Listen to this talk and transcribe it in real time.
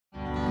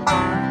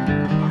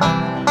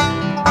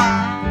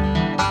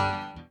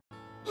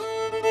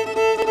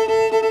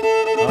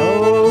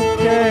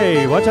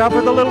Okay, watch out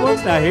for the little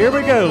ones. Now here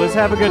we go. Let's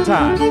have a good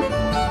time.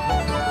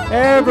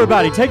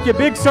 Everybody, take your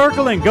big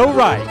circle and go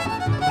right.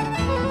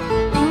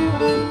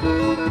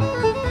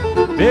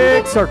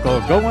 Big circle,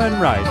 going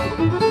right.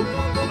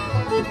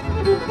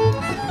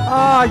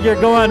 Ah, you're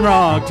going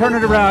wrong. Turn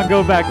it around,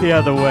 go back the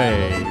other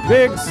way.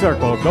 Big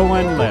circle,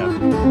 going left.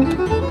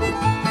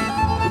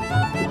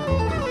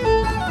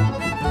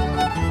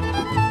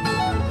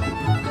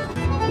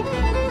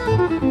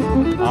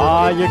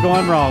 Ah, you're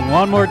going wrong.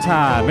 One more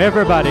time.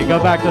 Everybody,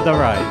 go back to the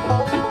right.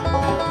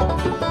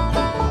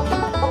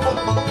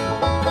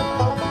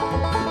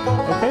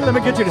 Okay, let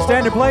me get you to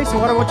stand in place. And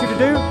what I want you to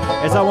do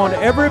is I want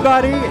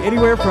everybody,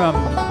 anywhere from,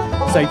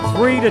 say,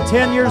 3 to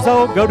 10 years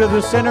old, go to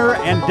the center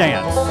and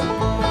dance.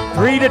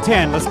 3 to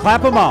 10. Let's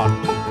clap them on.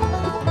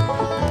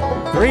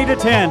 3 to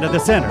 10 to the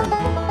center.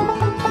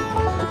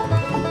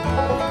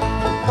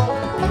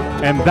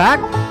 And back.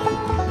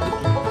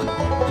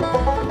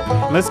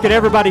 Let's get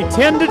everybody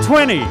 10 to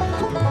 20.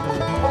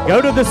 Go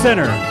to the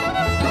center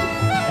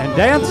and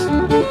dance.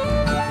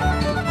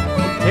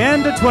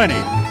 10 to 20.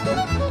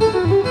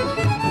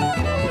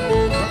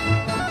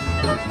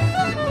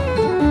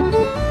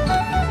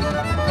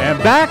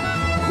 And back.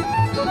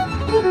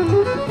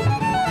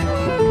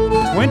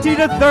 20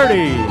 to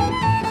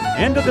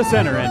 30. Into the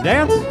center and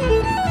dance.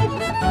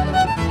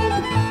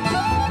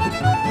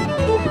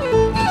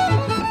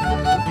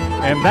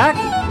 And back.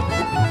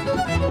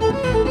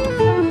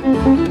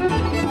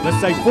 Let's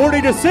say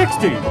 40 to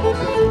 60.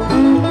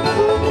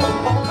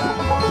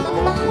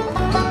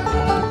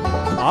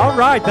 All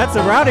right, that's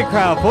a rowdy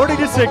crowd, 40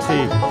 to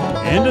 60.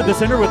 Into the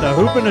center with a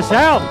hoop and a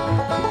shout.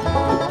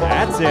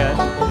 That's it.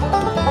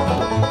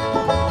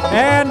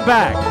 And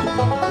back.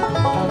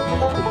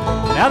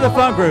 Now the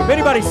fun group.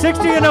 Anybody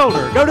 60 and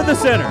older, go to the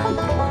center.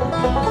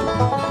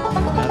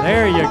 Now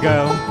there you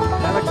go.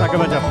 That looks like a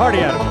bunch of party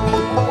animals.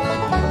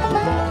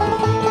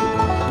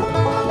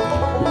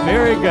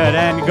 Very good,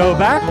 and go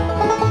back.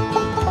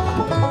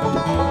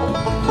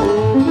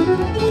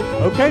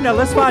 Okay, now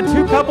let's find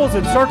 2 couples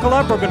and circle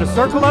up. We're going to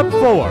circle up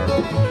 4.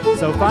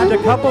 So find a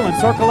couple and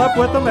circle up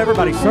with them.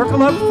 Everybody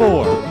circle up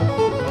 4.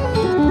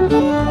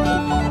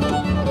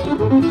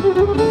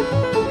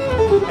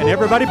 And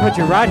everybody put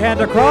your right hand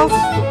across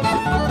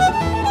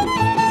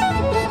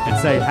and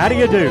say, how do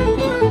you do?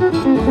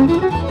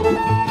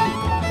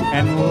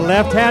 And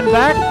left hand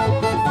back,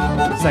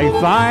 say,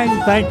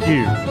 fine, thank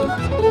you.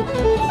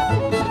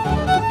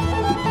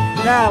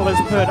 Now let's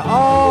put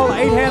all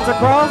 8 hands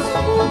across.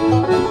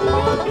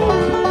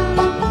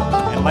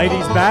 And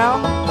ladies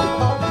bow.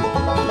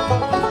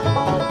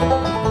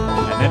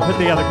 And then put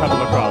the other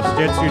couple across.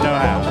 Gents, you know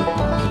how.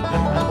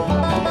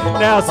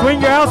 Now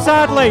swing your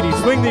outside lady.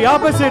 Swing the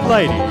opposite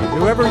lady.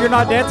 Whoever you're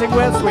not dancing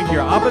with, swing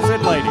your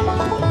opposite lady.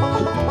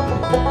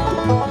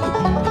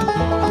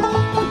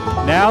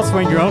 Now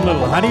swing your own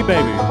little honey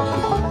baby.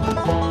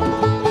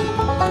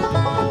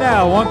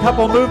 Now one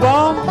couple move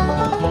on.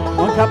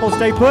 One couple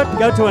stay put.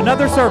 Go to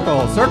another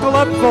circle. Circle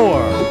up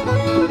 4.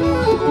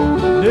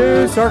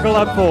 New circle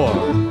up 4.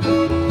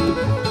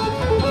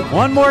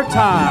 One more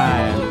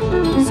time.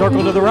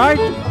 Circle to the right.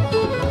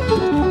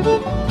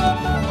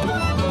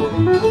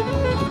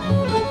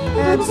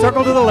 And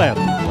circle to the left.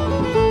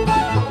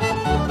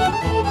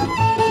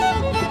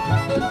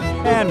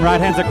 And right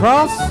hands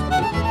across.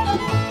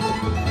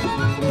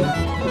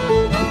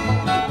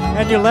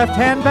 And your left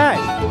hand back.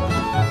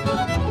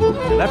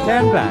 Your left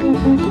hand back.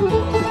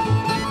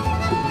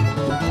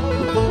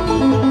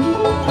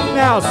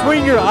 Now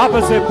swing your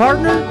opposite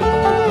partner.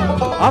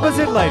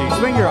 Opposite lady,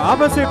 swing your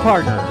opposite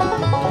partner.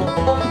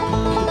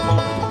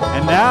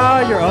 And now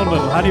your own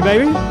little honey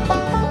baby.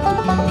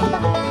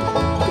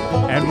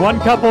 And one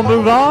couple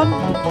move on.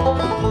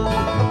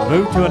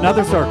 Move to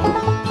another circle.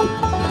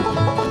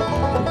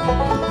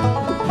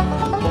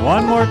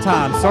 One more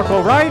time,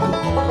 circle right.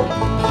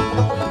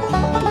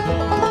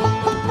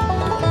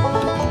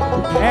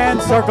 And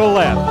circle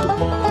left.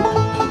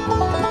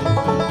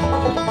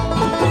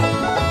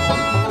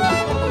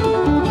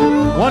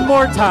 One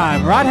more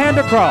time, right hand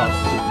across.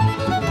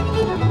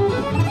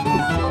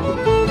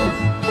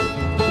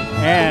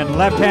 And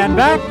left hand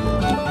back.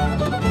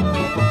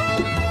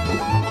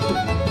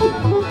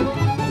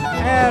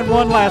 And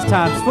one last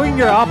time, swing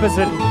your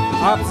opposite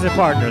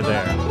partner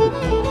there.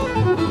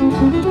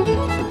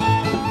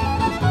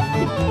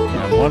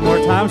 And one more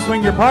time,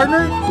 swing your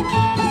partner.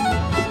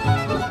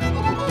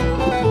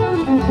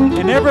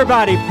 And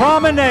everybody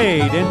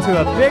promenade into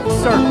a big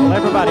circle.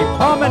 Everybody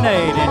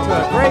promenade into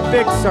a great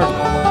big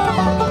circle.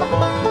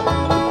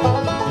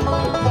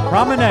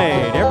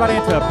 Promenade. Everybody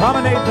into a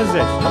promenade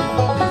position.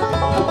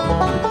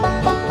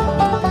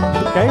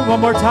 Okay, one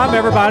more time,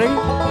 everybody.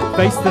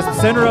 Face the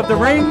center of the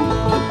ring.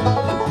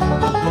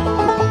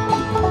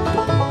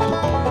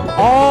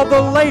 All the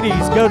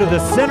ladies go to the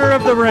center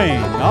of the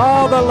ring.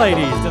 All the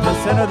ladies to the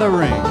center of the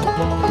ring.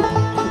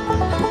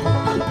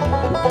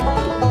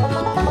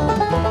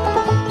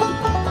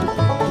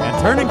 And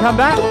turn and come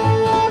back.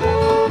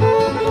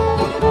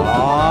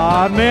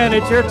 men,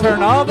 it's your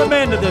turn. All the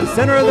men to the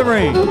center of the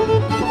ring.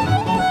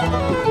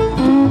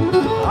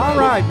 All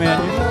right, men.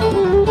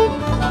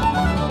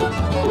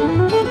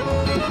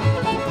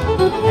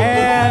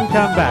 And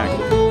come back.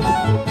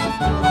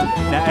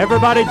 Now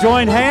everybody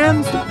join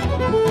hands.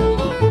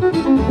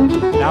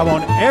 Now I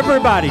want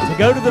everybody to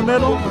go to the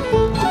middle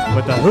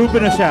with a hoop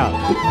and a shout.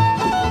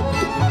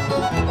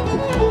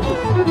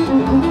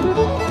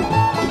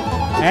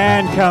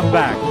 And come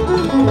back.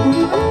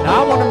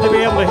 Now I want them to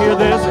be able to hear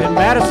this in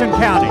Madison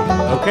County,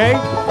 okay?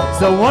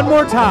 So one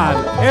more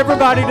time,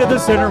 everybody to the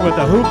center with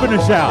a hoop and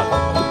a shout.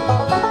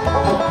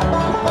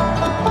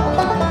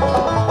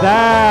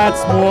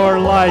 That's more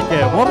like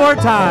it. One more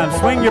time,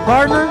 swing your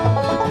partner.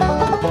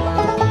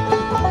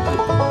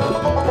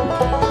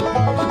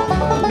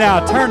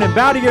 Now turn and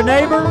bow to your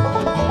neighbor.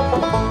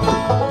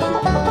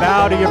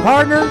 Bow to your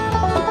partner.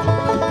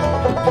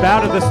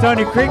 Bow to the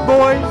Stony Creek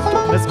boys.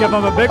 Let's give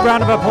them a big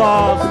round of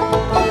applause.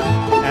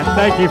 And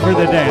thank you for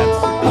the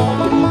dance.